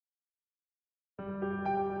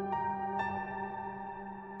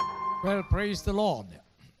Well, praise the Lord.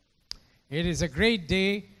 It is a great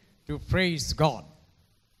day to praise God.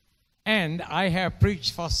 And I have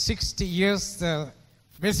preached for 60 years the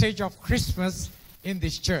message of Christmas in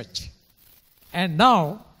this church. And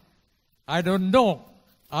now, I don't know,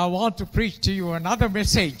 I want to preach to you another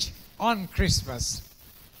message on Christmas,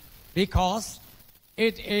 because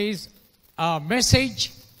it is a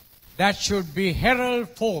message that should be heralded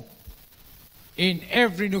forth in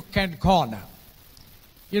every nook and corner.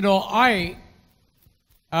 You know, I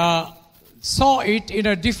saw it in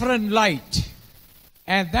a different light,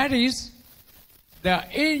 and that is the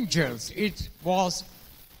angels. It was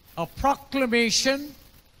a proclamation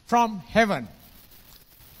from heaven.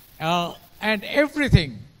 And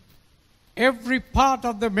everything, every part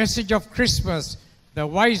of the message of Christmas, the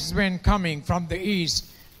wise men coming from the east,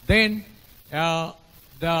 then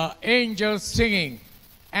the angels singing,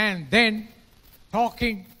 and then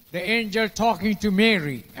the angel talking to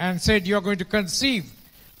Mary and said, "You're going to conceive."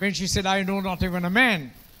 When she said, "I know not even a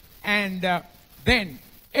man." And then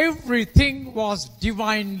everything was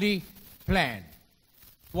divinely planned.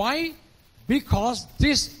 Why? Because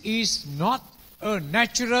this is not a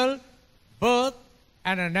natural birth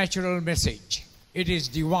and a natural message. It is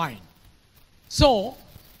divine. So,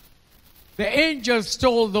 the angels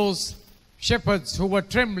told those shepherds who were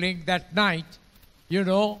trembling that night, you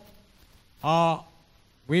know,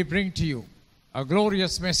 we bring to you a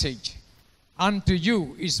glorious message. Unto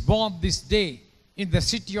you is born this day in the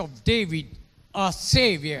city of David a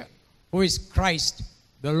Savior, who is Christ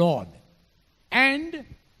the Lord. And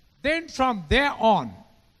then from there on,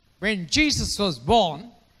 when Jesus was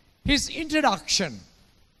born, his introduction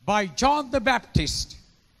by John the Baptist.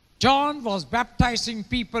 John was baptizing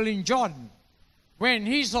people in Jordan. When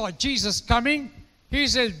he saw Jesus coming, he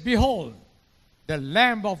said, "Behold, the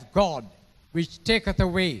Lamb of God, which taketh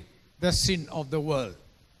away the sin of the world."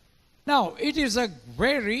 Now, it is a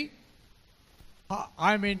very,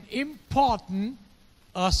 important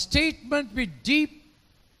statement with deep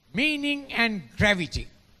meaning and gravity.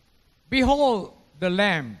 Behold the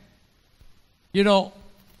Lamb. You know,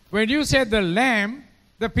 when you said the Lamb,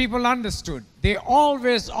 the people understood. They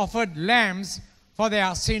always offered lambs for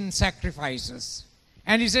their sin sacrifices.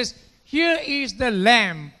 And he says, here is the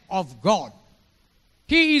Lamb of God.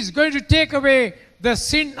 He is going to take away the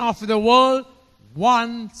sin of the world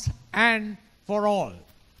once and for all.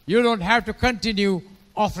 You don't have to continue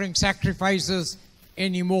offering sacrifices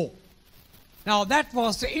anymore. Now, that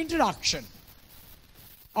was the introduction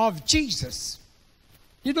of Jesus.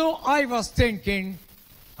 You know, I used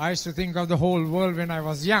to think of the whole world when I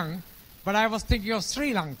was young, but I was thinking of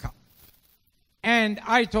Sri Lanka. And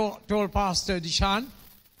I told Pastor Dishan,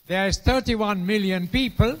 there is 31 million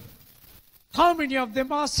people. How many of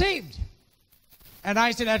them are saved? And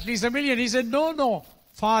I said, at least 1 million. He said, no,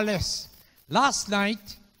 far less. Last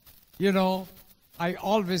night, you know, I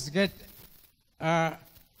always get a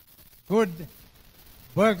good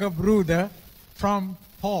burger brooder from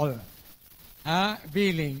Paul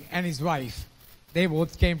Beeling and his wife. They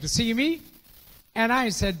both came to see me. And I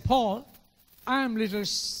said, "Paul, I am a little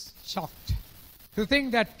shocked to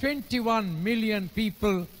think that 21 million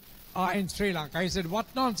people are in Sri Lanka." He said,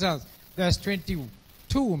 "What nonsense. There's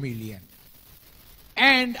 22 million.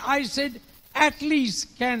 And I said, "At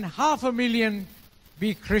least can 500,000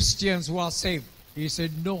 be Christians who are saved?" He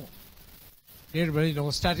said, "No." Anybody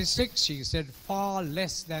know statistics? She said, "Far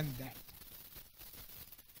less than that."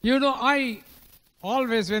 You know, I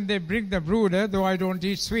always, when they bring the brooder, though I don't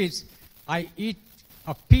eat sweets, I eat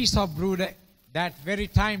a piece of brooder that very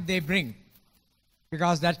time they bring,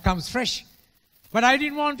 because that comes fresh. But I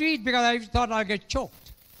didn't want to eat because I thought I'll get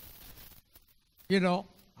choked. You know,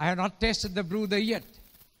 I have not tasted the brooder yet.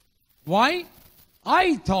 Why?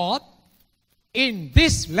 I thought in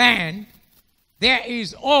this land there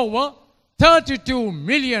is over 32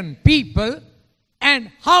 million people,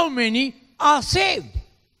 and how many are saved?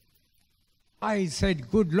 I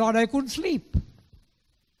said, good Lord, I couldn't sleep.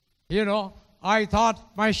 You know, I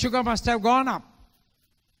thought my sugar must have gone up.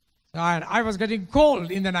 And I was getting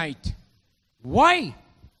cold in the night. Why?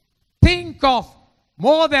 Think of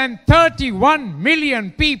more than 31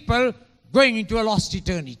 million people going into a lost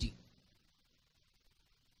eternity.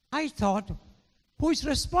 I thought, who is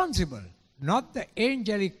responsible? Not the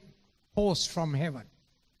angelic host from heaven.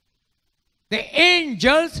 The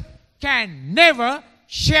angels can never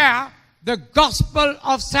share the gospel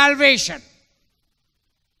of salvation.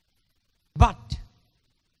 But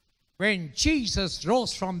when Jesus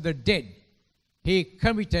rose from the dead, he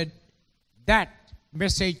committed that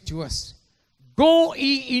message to us. Go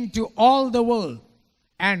ye into all the world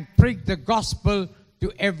and preach the gospel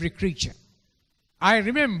to every creature. I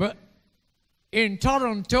remember in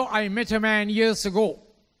Toronto, I met a man years ago.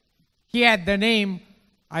 He had the name,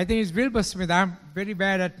 I think it's Wilbur Smith. I'm very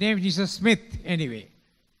bad at names. He's a Smith anyway.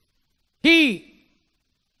 And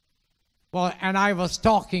I was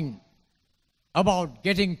talking about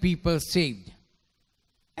getting people saved.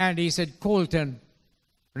 And he said, Colton,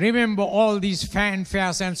 remember all these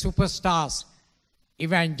fanfares and superstars.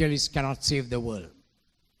 Evangelists cannot save the world.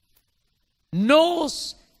 No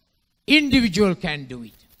individual can do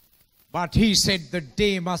it. But he said the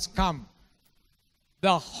day must come.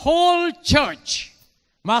 The whole church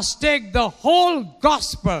must take the whole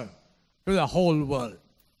gospel to the whole world.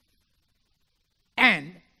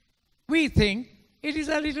 And we think it is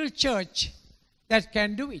a little church that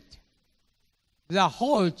can do it. The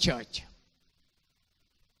whole church.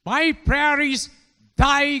 My prayer is,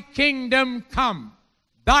 thy kingdom come,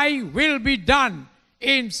 thy will be done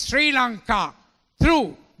in Sri Lanka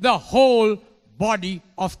through the whole body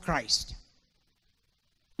of Christ.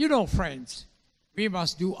 You know, friends, we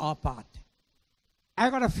must do our part. I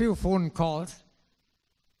got a few phone calls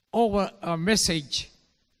over a message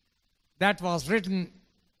that was written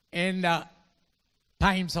in the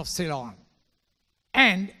Times of Ceylon.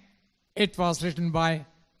 And it was written by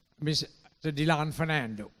Mr. Dylan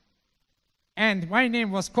Fernando. And my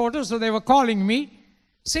name was quoted, so they were calling me.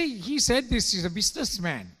 He said, this is a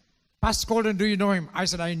businessman. Pastor Colton, do you know him? I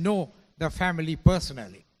said, I know the family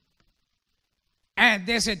personally. And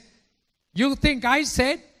they said, you think I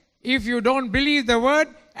said, if you don't believe the word,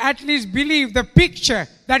 at least believe the picture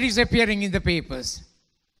that is appearing in the papers.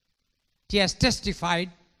 He has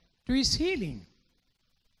testified to his healing.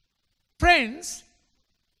 Friends,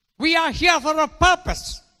 we are here for a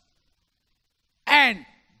purpose. And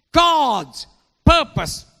God's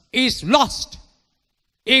purpose is lost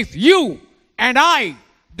if you and I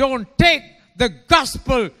don't take the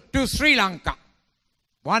gospel to Sri Lanka.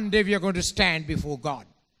 One day we are going to stand before God.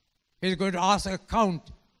 He's going to ask account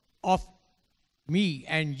of me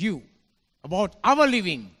and you about our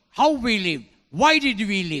living, how we live, why did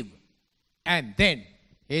we live. And then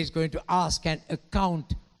He's going to ask an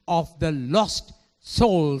account of the lost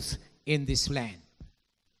souls in this land.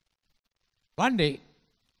 One day,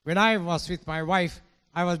 when I was with my wife,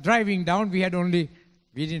 I was driving down. We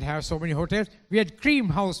didn't have so many hotels. We had Cream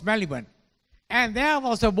House, Melbourne. And there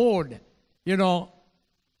was a board, in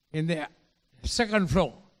the second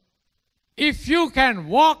floor. If you can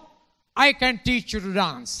walk, I can teach you to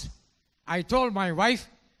dance. I told my wife,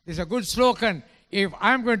 there's a good slogan. If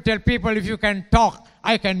I'm going to tell people, if you can talk,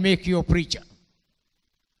 I can make you a preacher.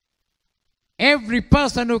 Every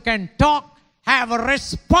person who can talk have a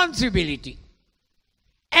responsibility.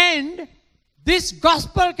 And this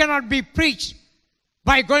gospel cannot be preached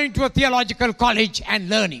by going to a theological college and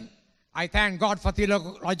learning. I thank God for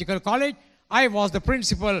theological college. I was the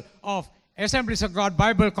principal of Assemblies of God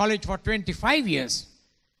Bible College for 25 years.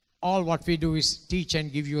 All what we do is teach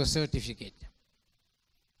and give you a certificate.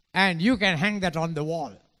 And you can hang that on the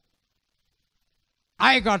wall.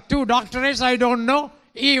 I got 2 doctorates. I don't know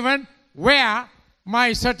even where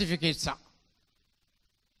my certificates are.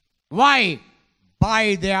 Why?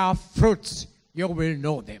 By their fruits you will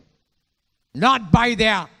know them. Not by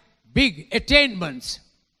their big attainments.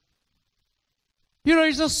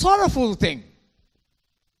 It's a sorrowful thing.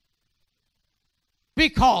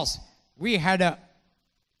 Because we had a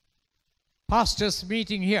pastors'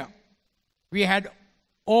 meeting here. We had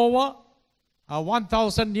over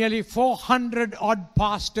 1,000, nearly 400 odd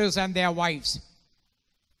pastors and their wives.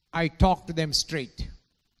 I talked to them straight.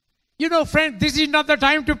 Friend, this is not the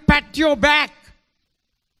time to pat your back.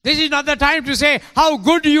 This is not the time to say how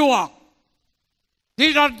good you are. This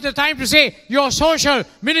is not the time to say your social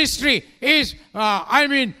ministry is,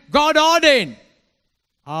 God ordained.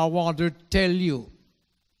 I want to tell you,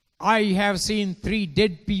 I have seen 3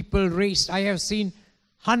 dead people raised. I have seen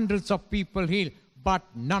hundreds of people healed, but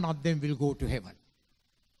none of them will go to heaven.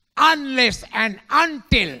 Unless and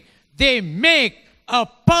until they make a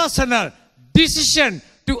personal decision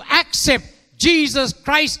to accept Jesus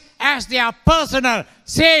Christ as their personal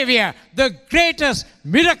Savior. The greatest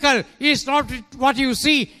miracle is not what you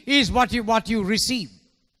see, is what you receive.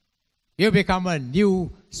 You become a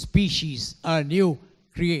new species, a new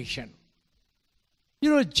creation.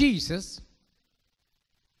 Jesus,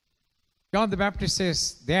 John the Baptist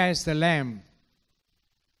says, there is the Lamb.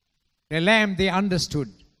 The Lamb, they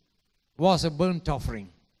understood, was a burnt offering.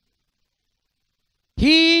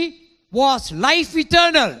 He was life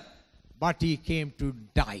eternal, but He came to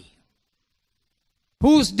die.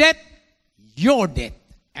 Whose death? Your death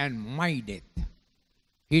and my death.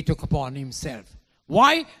 He took upon Himself.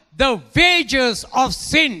 Why? The wages of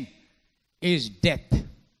sin is death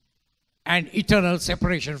and eternal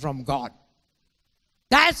separation from God.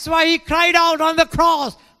 That's why he cried out on the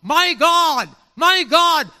cross, my God,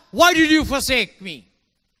 why did you forsake me?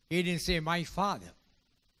 He didn't say, my Father.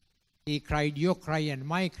 He cried your cry and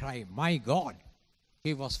my cry, my God.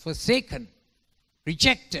 He was forsaken,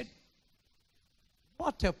 rejected.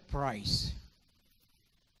 What a price.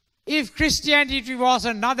 If Christianity was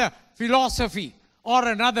another philosophy or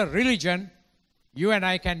another religion, you and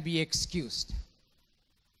I can be excused.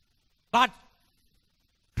 But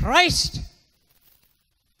Christ,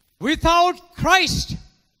 without Christ,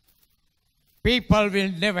 people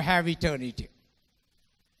will never have eternity.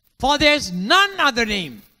 For there is none other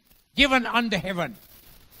name given under heaven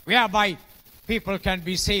whereby people can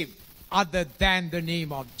be saved other than the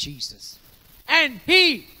name of Jesus. And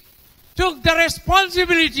he took the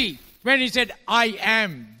responsibility when he said, I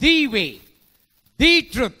am the way, the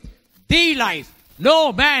truth, the life.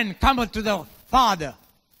 No man cometh to the Father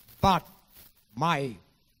but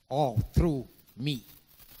through me.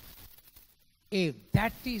 If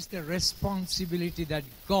that is the responsibility that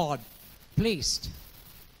God placed.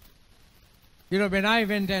 You know, when I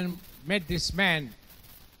went and met this man,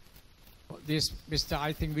 this Mr.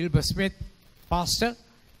 I think Wilbur Smith, pastor,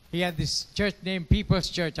 he had this church named People's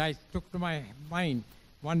Church. I took to my mind,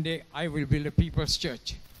 one day I will build a People's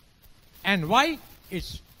Church. And why?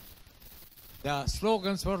 The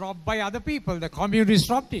slogans were robbed by other people. The communists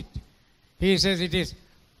robbed it. He says it is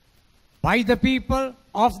by the people,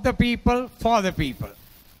 of the people, for the people.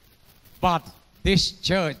 But this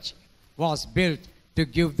church was built to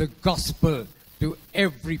give the gospel to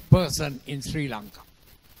every person in Sri Lanka.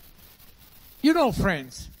 You know,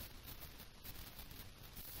 friends,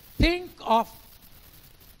 think of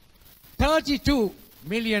 32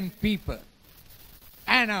 million people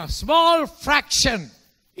and a small fraction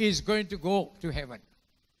is going to go to heaven.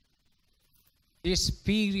 This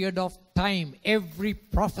period of time, every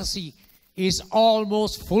prophecy is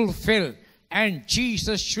almost fulfilled and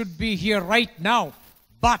Jesus should be here right now.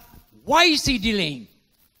 But why is he delaying?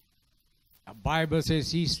 The Bible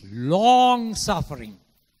says he's long suffering.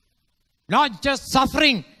 Not just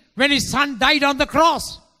suffering when his son died on the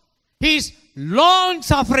cross. He's long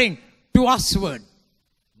suffering to usward,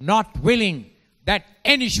 not willing that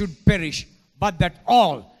any should perish, but that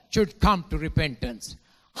all should come to repentance.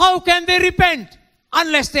 How can they repent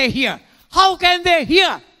unless they hear? How can they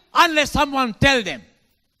hear unless someone tell them?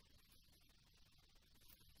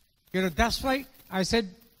 You know, that's why I said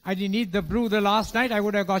I didn't eat the brew the last night. I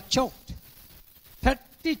would have got choked.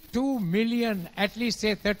 32 million, at least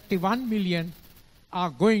say 31 million, are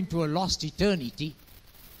going to a lost eternity.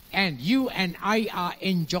 And you and I are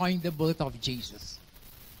enjoying the birth of Jesus.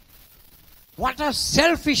 What a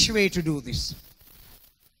selfish way to do this.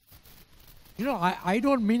 You know, I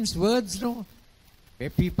don't mince words, no.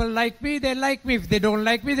 If people like me, they like me. If they don't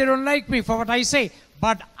like me, they don't like me for what I say.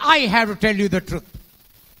 But I have to tell you the truth.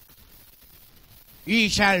 Ye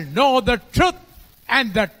shall know the truth,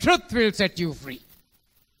 and the truth will set you free.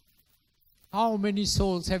 How many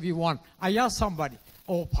souls have you won? I asked somebody,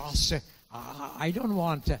 oh, Pastor, I don't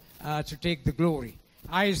want to take the glory.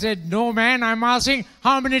 I said, no, man, I'm asking,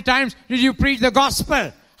 how many times did you preach the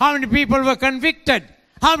gospel? How many people were convicted?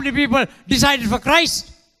 How many people decided for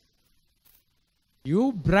Christ?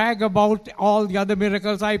 You brag about all the other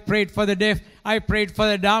miracles. I prayed for the deaf. I prayed for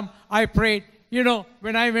the dumb. I prayed. You know,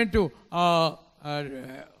 when I went to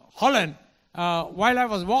Holland, while I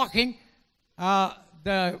was walking,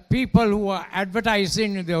 the people who were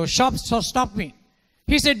advertising the shops stopped me.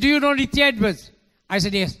 He said, do you know Nitya Edwards? I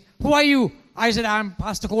said, yes. Who are you? I said, I'm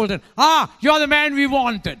Pastor Colton. Ah, you're the man we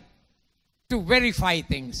wanted to verify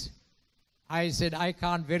things. I said, I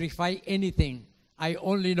can't verify anything. I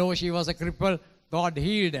only know she was a cripple. God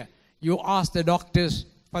healed her. You ask the doctors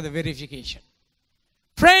for the verification.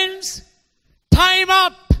 Friends, time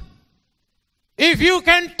up. If you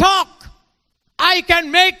can talk, I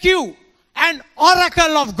can make you an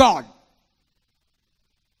oracle of God.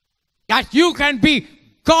 That you can be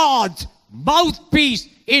God's mouthpiece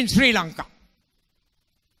in Sri Lanka.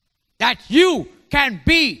 That you can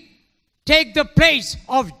take the place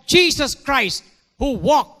of Jesus Christ who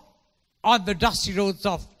walked on the dusty roads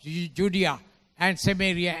of Judea and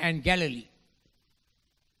Samaria and Galilee.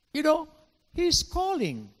 You know, he's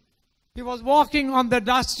calling. He was walking on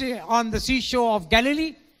the seashore of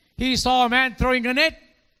Galilee. He saw a man throwing a net.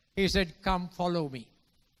 He said, come follow me.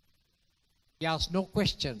 He asked no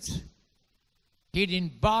questions. He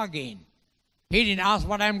didn't bargain. He didn't ask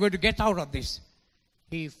what I'm going to get out of this.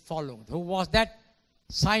 He followed. Who was that?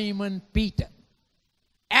 Simon Peter.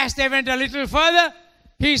 As they went a little further,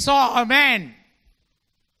 he saw a man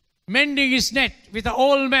mending his net with an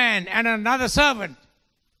old man and another servant.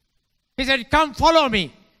 He said, "Come, follow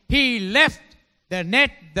me." He left the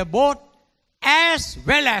net, the boat, as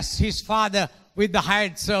well as his father with the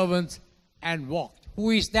hired servants, and walked.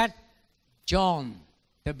 Who is that? John,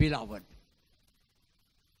 the beloved.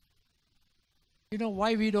 You know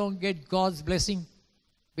why we don't get God's blessing?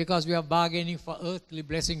 Because we are bargaining for earthly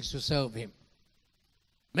blessings to serve Him.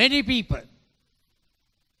 Many people,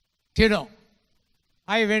 you know,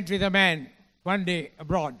 I went with a man one day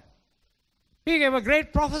abroad. He gave a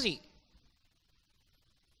great prophecy.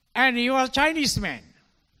 And he was a Chinese man.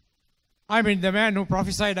 I mean, the man who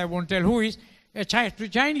prophesied, I won't tell who is, a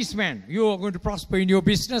Chinese man. You are going to prosper in your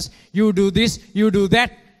business. You do this, you do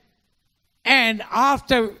that. And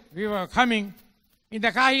after we were coming in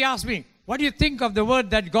the car, he asked me, "What do you think of the word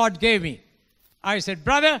that God gave me?" I said,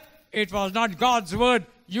 "Brother, it was not God's word.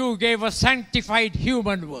 You gave a sanctified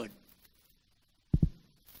human word."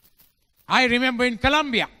 I remember in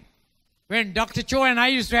Colombia, when Dr. Cho and I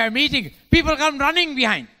used to have a meeting, people come running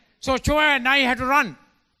behind. So Cho and I had to run.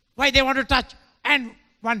 Why? They want to touch. And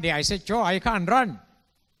one day I said, "Cho, I can't run."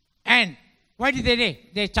 And why did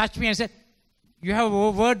they touch me and said, "You have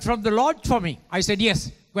a word from the Lord for me?" I said, "Yes,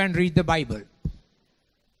 go and read the Bible."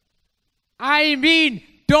 I mean,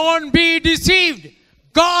 don't be deceived.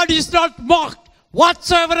 God is not mocked.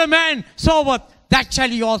 Whatsoever a man soweth, that shall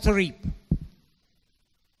he also reap.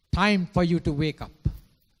 Time for you to wake up.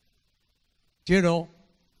 You know,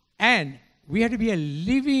 and we have to be a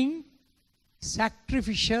living,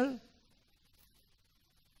 sacrificial,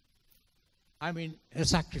 a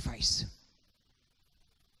sacrifice.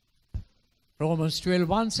 Romans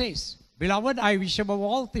 12:1 says, "Beloved, I wish above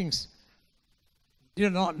all things," you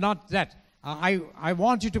know, not that, I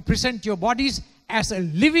want you to present your bodies as a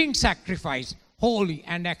living sacrifice, holy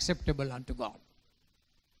and acceptable unto God.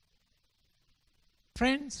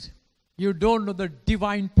 Friends, you don't know the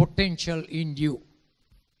divine potential in you.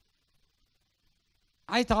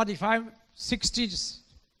 I thought if I'm 60,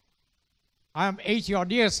 I am 80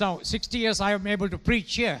 odd years now, 60 years I am able to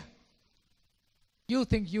preach here. You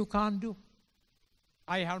think you can't do?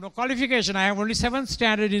 I have no qualification. I have only 7th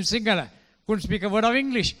standard in Sinhala. Couldn't speak a word of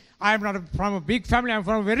English. I am not from a big family. I am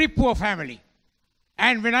from a very poor family.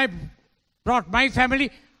 And when I brought my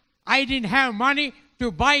family, I didn't have money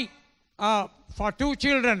to buy for 2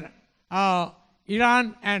 children.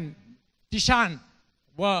 Iran and Tishan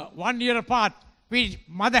were 1 year apart.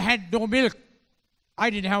 Mother had no milk. I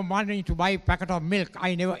didn't have money to buy a packet of milk.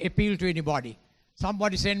 I never appealed to anybody.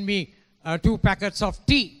 Somebody sent me 2 packets of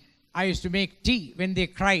tea. I used to make tea when they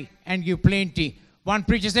cry and give plain tea. One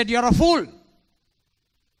preacher said, "You're a fool.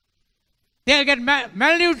 They'll get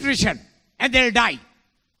malnutrition and they'll die."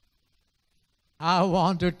 I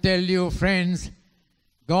want to tell you, friends,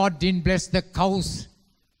 God didn't bless the cows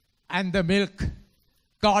and the milk.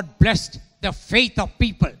 God blessed the faith of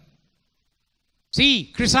people.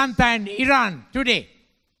 See, Chrysantha and Iran today.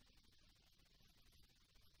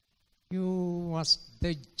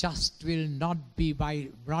 The just will not live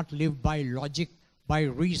by logic, by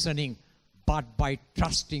reasoning, but by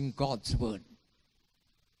trusting God's word.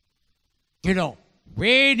 You know,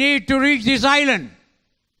 we need to reach this island.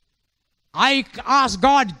 I ask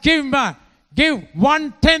God, give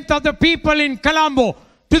 1/10 of the people in Colombo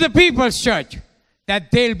to the People's Church, that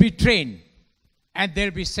they'll be trained and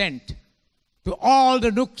they'll be sent to all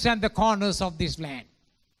the nooks and the corners of this land.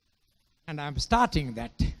 And I'm starting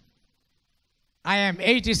that. I am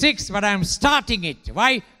 86, but I'm starting it.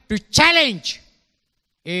 Why? To challenge.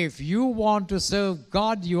 If you want to serve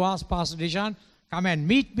God, you ask Pastor Deshan, come and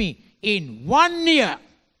meet me. In 1 year,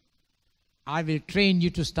 I will train you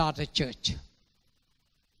to start a church.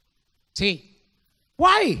 See,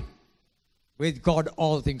 why? With God,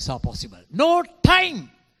 all things are possible. No time.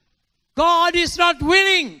 God is not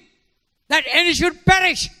willing that any should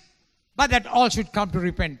perish, but that all should come to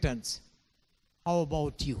repentance. How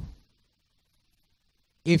about you?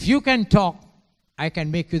 If you can talk, I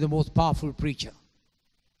can make you the most powerful preacher.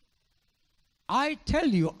 I tell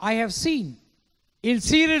you, I have seen in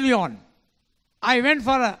Sierra Leone, I went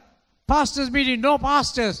for a pastor's meeting, no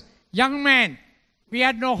pastors, young man. We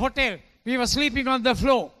had no hotel. We were sleeping on the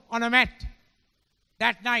floor, on a mat.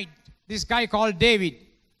 That night, this guy called David.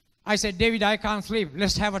 I said, "David, I can't sleep.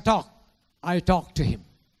 Let's have a talk." I talked to him.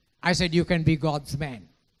 I said, "You can be God's man."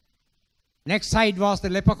 Next side was the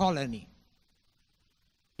leper colony.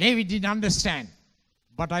 David didn't understand,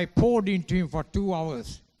 but I poured into him for 2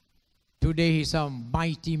 hours. Today he's a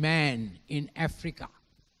mighty man in Africa.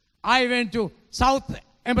 I went to South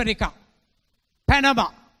America,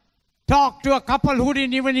 Panama, talked to a couple who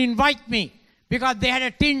didn't even invite me because they had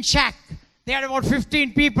a tin shack. They had about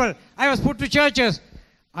 15 people. I was put to churches.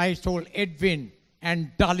 I told Edwin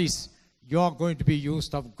and Dallas, you're going to be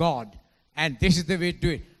used of God. And this is the way to do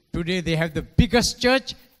it. Today they have the biggest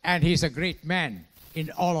church, and he's a great man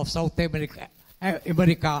in all of South America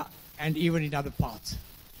and even in other parts.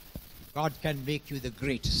 God can make you the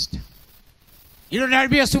greatest. You don't have to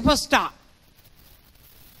be a superstar.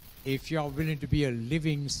 If you are willing to be a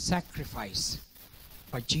living sacrifice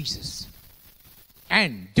for Jesus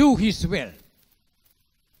and do His will.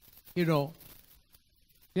 You know,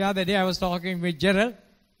 the other day I was talking with Gerald.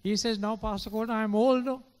 He says, now, Pastor Colton, I'm old.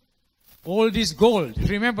 No? Old is gold.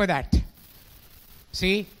 Remember that.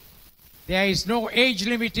 See, there is no age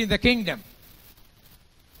limit in the kingdom.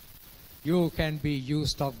 You can be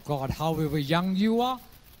used of God however young you are,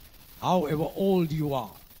 however old you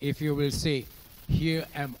are, if you will say, here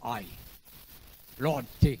am I. Lord,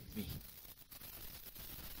 take me.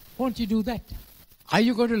 Won't you do that? Are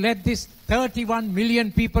you going to let this 31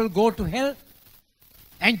 million people go to hell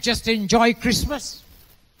and just enjoy Christmas?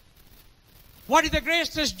 What is the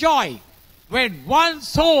greatest joy? When one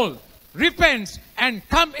soul repents and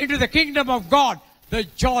comes into the kingdom of God, the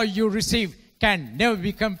joy you receive can never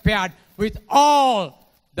be compared with all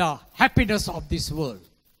the happiness of this world.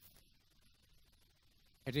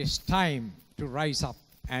 It is time to rise up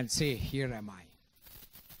and say, here am I.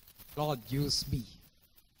 God, use me.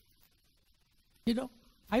 You know,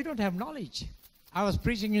 I don't have knowledge. I was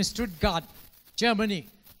preaching in Stuttgart, Germany,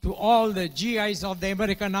 to all the GIs of the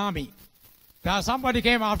American Army. Now somebody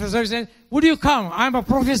came after service and said, would you come? I'm a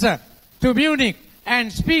professor to Munich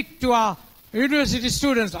and speak to our university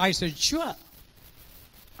students. I said, sure.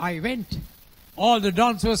 I went. All the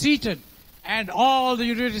dons were seated and all the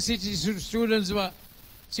university students were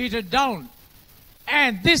seated down.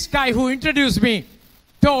 And this guy who introduced me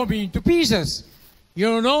tore me into pieces.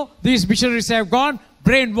 You know, these missionaries have gone,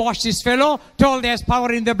 brainwashed this fellow, told there's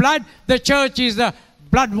power in the blood. The church is the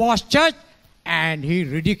blood-washed church. And he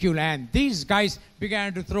ridiculed. And these guys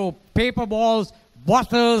began to throw paper balls,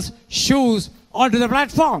 bottles, shoes onto the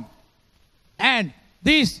platform. And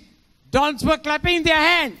these dons were clapping their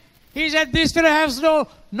hand. He said, this fellow has no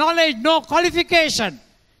knowledge, no qualification.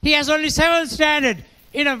 He has only 7th standard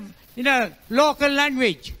in a local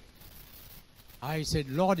language. I said,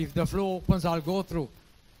 Lord, if the floor opens, I'll go through.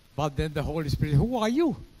 But then the Holy Spirit, who are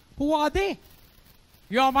you? Who are they?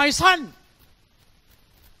 You are my son.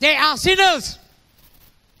 They are sinners.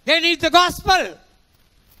 They need the gospel.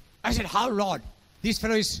 I said, how, Lord? This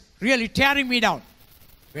fellow is really tearing me down.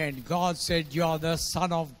 When God said, you are the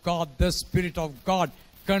Son of God, the Spirit of God,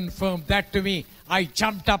 confirmed that to me. I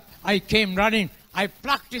jumped up. I came running. I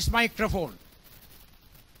plucked his microphone.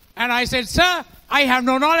 And I said, sir, I have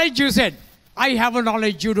no knowledge, you said. I have a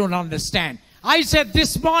knowledge you don't understand. I said,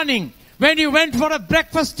 this morning, when you went for a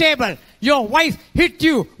breakfast table, your wife hit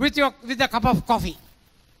you with a cup of coffee.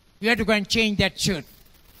 You had to go and change that shirt.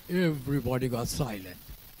 Everybody got silent.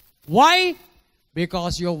 Why?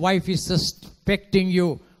 Because your wife is suspecting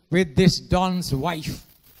you with this Don's wife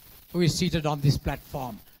who is seated on this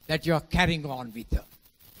platform that you are carrying on with her.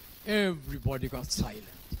 Everybody got silent.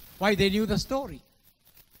 Why? They knew the story.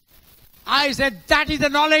 I said, that is the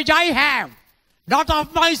knowledge I have. Not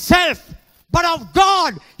of myself, but of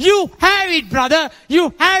God. You have it, brother.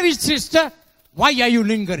 You have it, sister. Why are you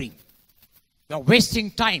lingering? You're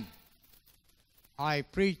wasting time. I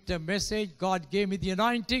preached a message. God gave me the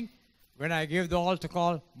anointing. When I gave the altar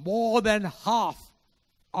call, more than half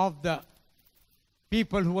of the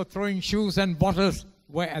people who were throwing shoes and bottles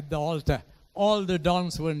were at the altar. All the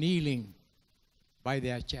dons were kneeling by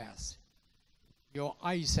their chairs. Your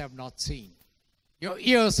eyes have not seen. Your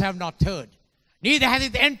ears have not heard. Neither has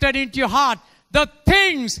it entered into your heart the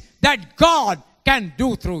things that God can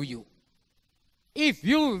do through you. If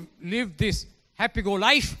you live this happy-go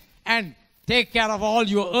life and take care of all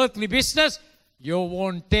your earthly business, you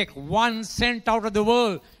won't take 1 cent out of the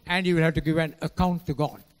world and you will have to give an account to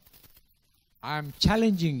God. I'm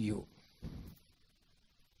challenging you.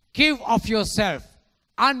 Give of yourself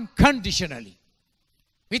unconditionally,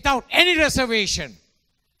 without any reservation.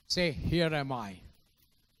 Say, here am I.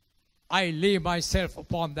 I lay myself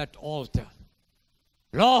upon that altar.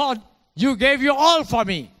 Lord, you gave your all for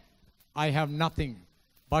me. I have nothing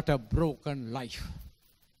but a broken life.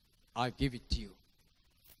 I give it to you.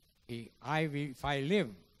 If I live,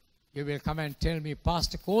 you will come and tell me,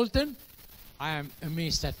 Pastor Colton, I am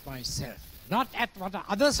amazed at myself. Not at what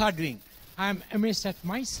others are doing. I am amazed at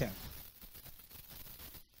myself.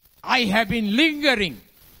 I have been lingering.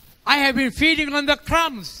 I have been feeding on the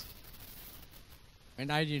crumbs.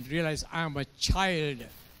 And I didn't realize I am a child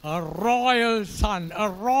a royal son, a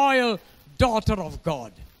royal daughter of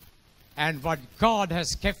God. And what God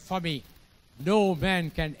has kept for me, no man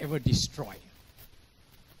can ever destroy.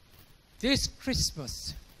 This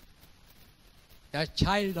Christmas, the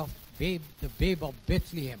babe of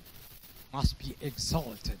Bethlehem must be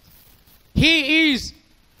exalted. He is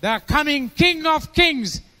the coming King of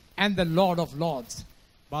Kings and the Lord of Lords.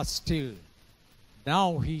 But still,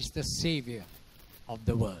 now He's the Savior of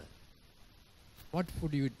the world. What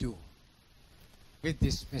would you do with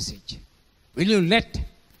this message? Will you let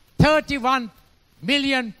 31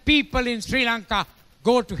 million people in Sri Lanka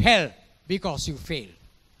go to hell because you failed?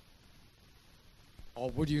 Or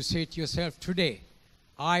would you say to yourself, today,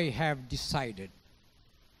 I have decided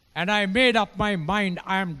and I made up my mind,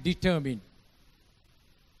 I am determined.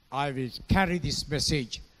 I will carry this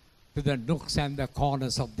message to the nooks and the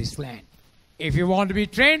corners of this land. If you want to be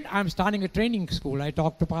trained, I'm starting a training school. I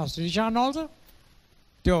talked to Pastor Ishan also.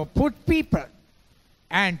 To put people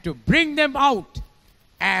and to bring them out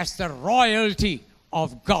as the royalty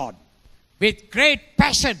of God. With great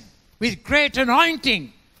passion, with great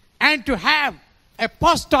anointing. And to have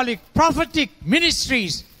apostolic, prophetic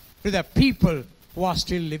ministries to the people who are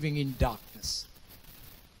still living in darkness.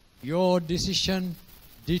 Your decision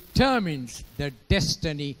determines the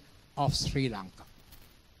destiny of Sri Lanka.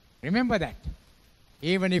 Remember that.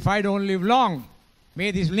 Even if I don't live long,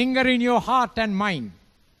 may this linger in your heart and mind.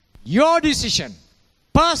 Your decision,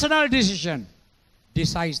 personal decision,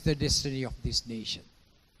 decides the destiny of this nation.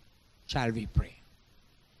 Shall we pray?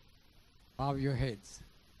 Bow your heads,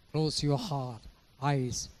 close your heart,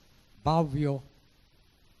 eyes, bow your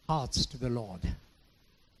hearts to the Lord.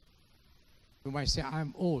 You might say,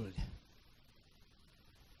 I'm old.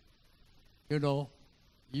 You know,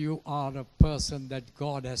 you are a person that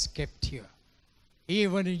God has kept here,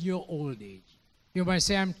 even in your old age. You might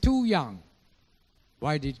say, I'm too young.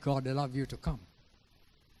 Why did God allow you to come?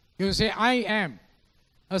 You say, I am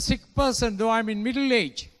a sick person, though I'm in middle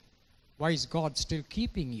age. Why is God still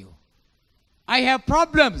keeping you? I have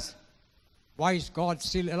problems. Why is God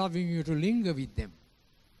still allowing you to linger with them?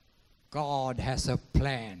 God has a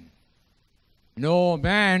plan. No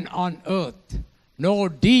man on earth, no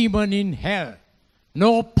demon in hell,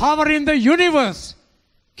 no power in the universe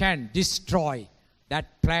can destroy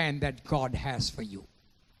that plan that God has for you.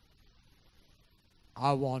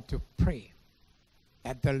 I want to pray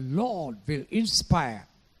that the Lord will inspire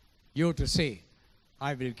you to say,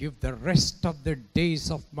 I will give the rest of the days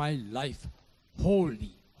of my life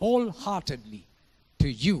wholeheartedly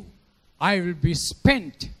to you. I will be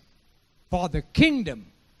spent for the kingdom.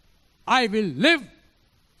 I will live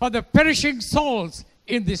for the perishing souls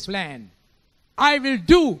in this land. I will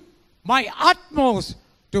do my utmost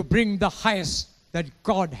to bring the highest that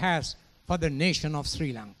God has for the nation of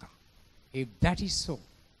Sri Lanka. If that is so,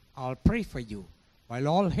 I'll pray for you. While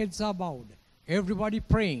all heads are bowed, everybody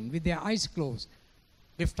praying with their eyes closed,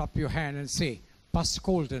 lift up your hand and say, Pastor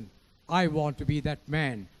Colton, I want to be that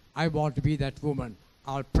man. I want to be that woman.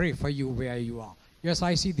 I'll pray for you where you are. Yes,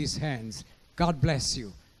 I see these hands. God bless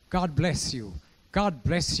you. God bless you. God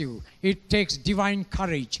bless you. It takes divine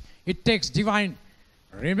courage. It takes divine...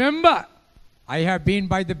 Remember, I have been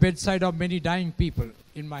by the bedside of many dying people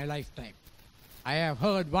in my lifetime. I have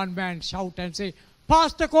heard one man shout and say,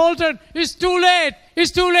 Pastor Colton, it's too late.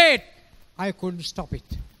 It's too late. I couldn't stop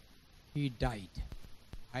it. He died.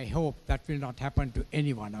 I hope that will not happen to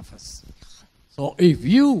any one of us. So if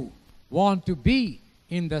you want to be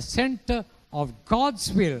in the center of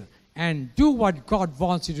God's will and do what God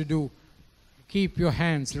wants you to do, keep your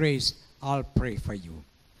hands raised. I'll pray for you.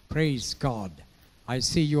 Praise God. I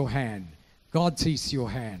see your hand. God sees your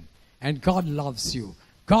hand. And God loves you.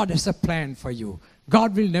 God has a plan for you.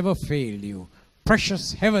 God will never fail you.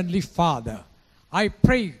 Precious Heavenly Father, I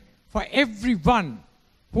pray for everyone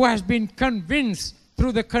who has been convinced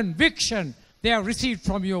through the conviction they have received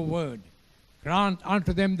from your word. Grant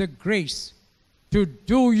unto them the grace to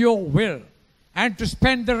do your will and to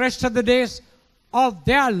spend the rest of the days of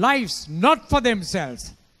their lives not for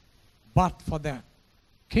themselves, but for the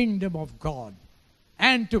kingdom of God,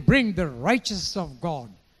 and to bring the righteousness of God,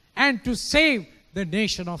 and to save the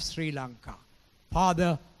nation of Sri Lanka.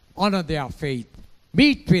 Father, honor their faith.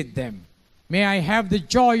 Meet with them. May I have the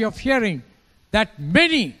joy of hearing that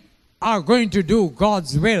many are going to do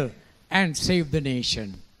God's will and save the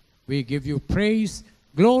nation. We give you praise,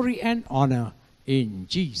 glory, and honor in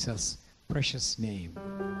Jesus' precious name.